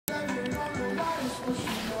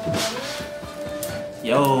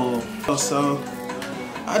Yo. So,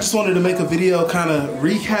 I just wanted to make a video kind of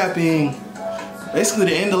recapping basically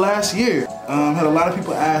the end of last year. Had a lot of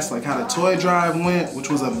people ask like how the toy drive went, which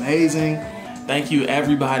was amazing. Thank you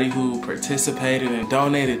everybody who participated and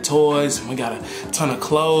donated toys. We got a ton of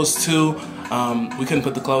clothes too. We couldn't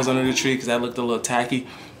put the clothes under the tree because that looked a little tacky.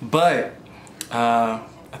 But I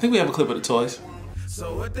think we have a clip of the toys.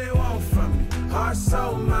 So what they want from me? Heart,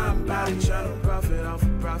 soul, mind, body, trying to profit off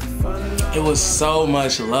of profit for the love. It was so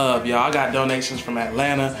much love, y'all. I got donations from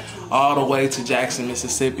Atlanta all the way to Jackson,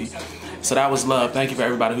 Mississippi. So that was love. Thank you for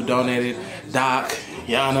everybody who donated. Doc,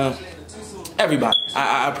 Yana, everybody.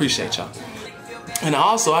 I appreciate y'all. And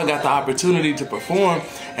also, I got the opportunity to perform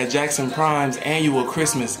at Jackson Prime's annual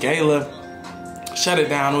Christmas Gala. Shut it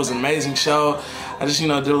down. It was an amazing show. I just,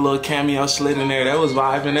 did a little cameo slid in there. That was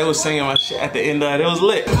vibing. They was singing my shit at the end of it. It was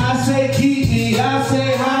lit. I say keep me. I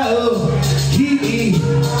say hi-oh. Keep me.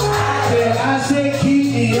 I say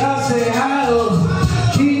keep me. I say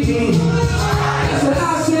hi-oh. Keep me.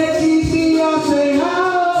 I say keep me. I say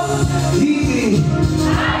hi-oh. Keep me.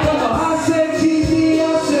 I say keep me. I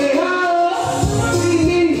say hi-oh. Keep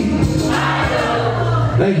me.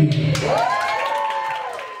 Thank you.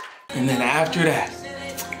 And then after that,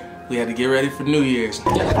 we had to get ready for New Year's.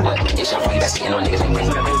 Happy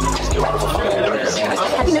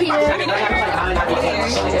New Year.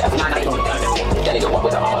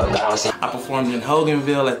 I performed in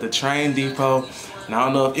Hogansville at the train depot. And I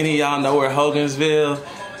don't know if any of y'all know where Hogansville,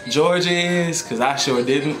 Georgia is, because I sure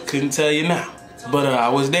couldn't tell you now. But I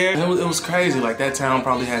was there, and it was crazy. Like, that town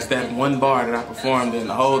probably has that one bar that I performed in.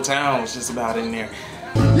 The whole town was just about in there.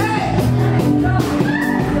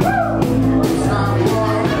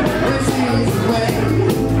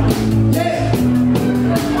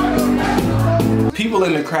 People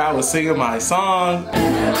in the crowd were singing my song.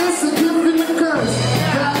 It's a gift in the curse.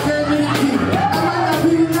 God gave me the key. I might not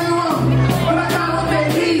be the name one, but I got what they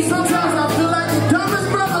need. Sometimes I feel like the dumbest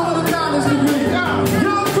brother with a college degree.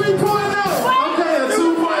 You're 3.0. Okay, a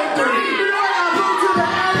 2.3. You know what? I go to the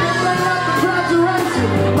end and play like the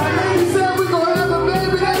graduation. My lady said we gon' have a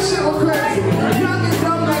baby. That shit was crazy. Young and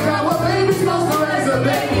dumb like that. What baby's supposed to raise a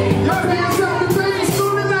baby? Your parents helped me pay for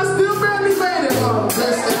school and I still barely made it.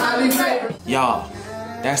 That's the highly favored. Y'all.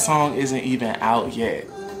 That song isn't even out yet,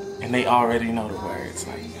 and they already know the words.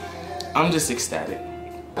 Like, I'm just ecstatic.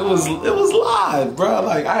 It was live, bro.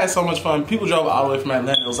 Like, I had so much fun. People drove all the way from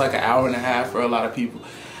Atlanta. It was like an hour and a half for a lot of people.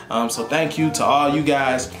 So thank you to all you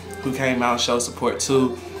guys who came out and showed support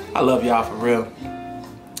too. I love y'all for real.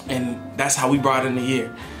 And that's how we brought in the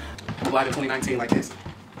year. Live in 2019 like this.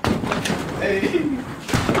 Hey.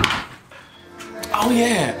 Oh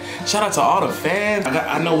yeah, shout out to all the fans.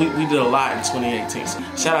 I know we did a lot in 2018. So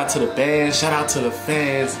shout out to the band, shout out to the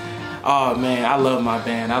fans. Oh man, I love my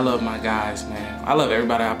band, I love my guys, man. I love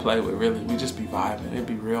everybody I play with, really. We just be vibing, it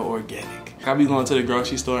be real organic. I be going to the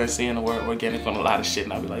grocery store and seeing the word organic on a lot of shit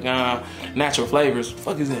and I be like, natural flavors, what the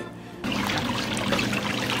fuck is that?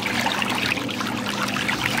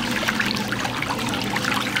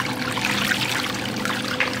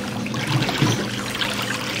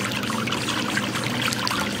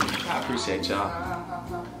 Appreciate y'all.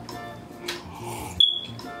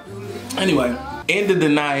 Anyway, ended the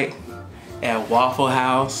night at Waffle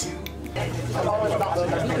House. It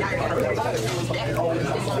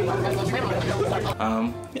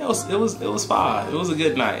was fine. It was a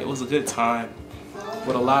good night. It was a good time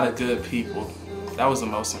with a lot of good people. That was the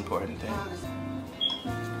most important thing.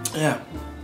 Yeah.